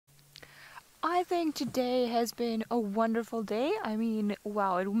I think today has been a wonderful day. I mean,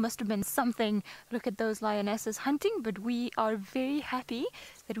 wow, it must have been something. Look at those lionesses hunting, but we are very happy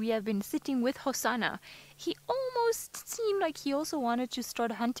that we have been sitting with Hosana. He almost seemed like he also wanted to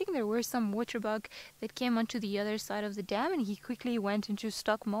start hunting. There were some water buck that came onto the other side of the dam and he quickly went into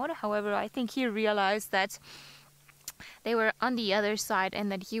stock mode. However, I think he realized that they were on the other side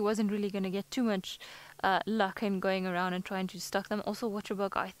and that he wasn't really going to get too much luck in going around and trying to stalk them. Also,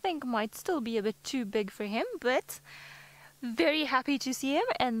 Waterbug I think might still be a bit too big for him, but very happy to see him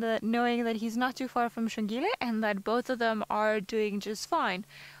and knowing that he's not too far from Shangile and that both of them are doing just fine.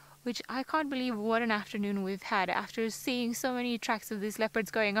 Which I can't believe what an afternoon we've had. After seeing so many tracks of these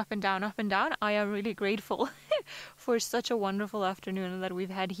leopards going up and down, I am really grateful for such a wonderful afternoon that we've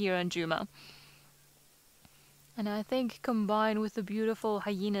had here on Djuma. And I think combined with the beautiful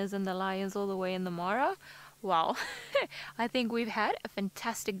hyenas and the lions all the way in the Mara, wow, I think we've had a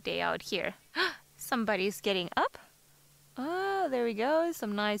fantastic day out here. Somebody's getting up. Oh, there we go,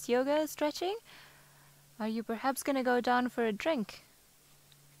 some nice yoga stretching. Are you perhaps going to go down for a drink?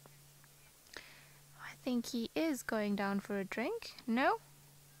 I think he is going down for a drink. No?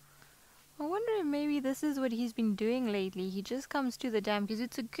 I wonder if maybe this is what he's been doing lately. He just comes to the dam because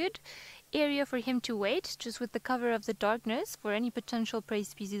it's a good area for him to wait, just with the cover of the darkness, for any potential prey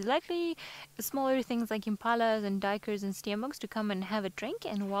species, likely smaller things like impalas and duikers and steenboks, to come and have a drink,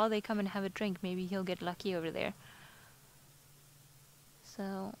 and while they come and have a drink, maybe he'll get lucky over there.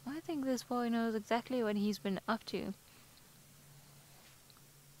 So I think this boy knows exactly what he's been up to.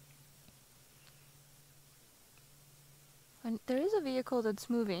 And there is a vehicle that's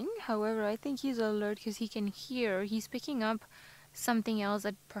moving, however I think he's alert because he can hear, he's picking up something else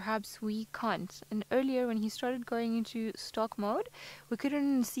that perhaps we can't. And earlier when he started going into stock mode, we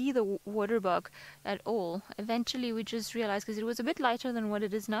couldn't see the water bug at all. Eventually we just realized, because it was a bit lighter than what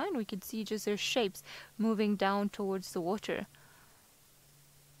it is now, and we could see just their shapes moving down towards the water.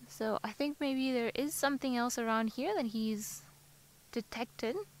 So I think maybe there is something else around here that he's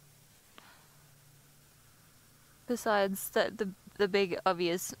detected, besides the big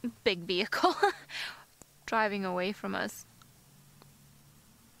obvious big vehicle driving away from us.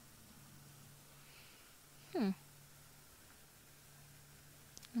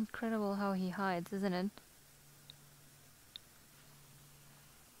 Incredible how he hides, isn't it?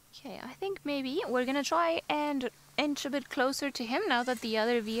 Okay, I think maybe we're gonna try and inch a bit closer to him now that the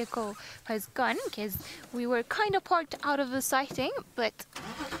other vehicle has gone, because we were kind of parked out of the sighting, but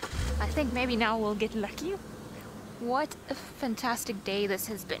I think maybe now we'll get lucky. What a fantastic day this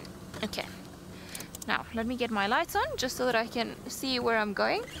has been. Okay, now let me get my lights on just so that I can see where I'm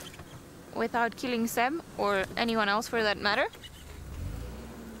going without killing Seb or anyone else for that matter.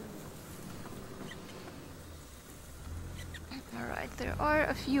 Alright, there are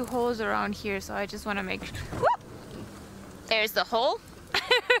a few holes around here, so I just want to make sure. Whoop! There's the hole.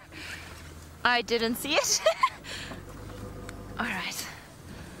 I didn't see it. Alright.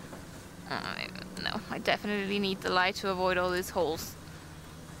 No, I definitely need the light to avoid all these holes.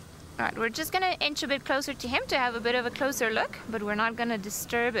 Alright, we're just gonna inch a bit closer to him to have a bit of a closer look, but we're not gonna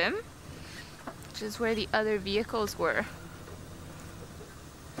disturb him, which is where the other vehicles were.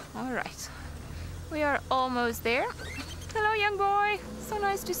 Alright, we are almost there. Hello, young boy. So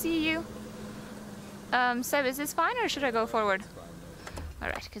nice to see you. Seb, is this fine or should I go forward?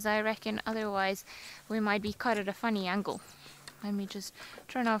 Alright, because I reckon otherwise we might be caught at a funny angle. Let me just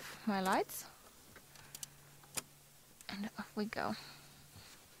turn off my lights. And off we go.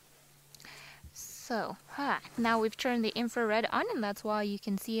 So, now we've turned the infrared on, and that's why you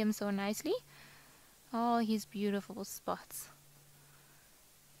can see him so nicely. All his beautiful spots.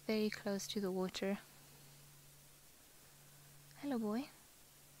 Very close to the water. Hello, boy.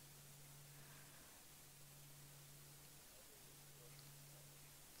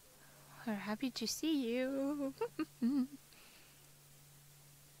 We're happy to see you.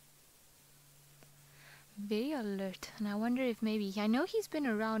 Very alert, and I wonder if maybe, I know he's been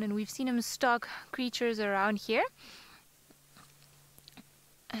around and we've seen him stalk creatures around here,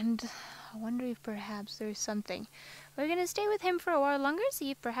 and I wonder if perhaps there's something. We're gonna stay with him for a while longer,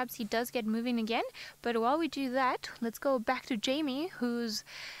 see if perhaps he does get moving again, but while we do that, let's go back to Jamie, who's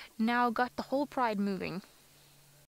now got the whole pride moving.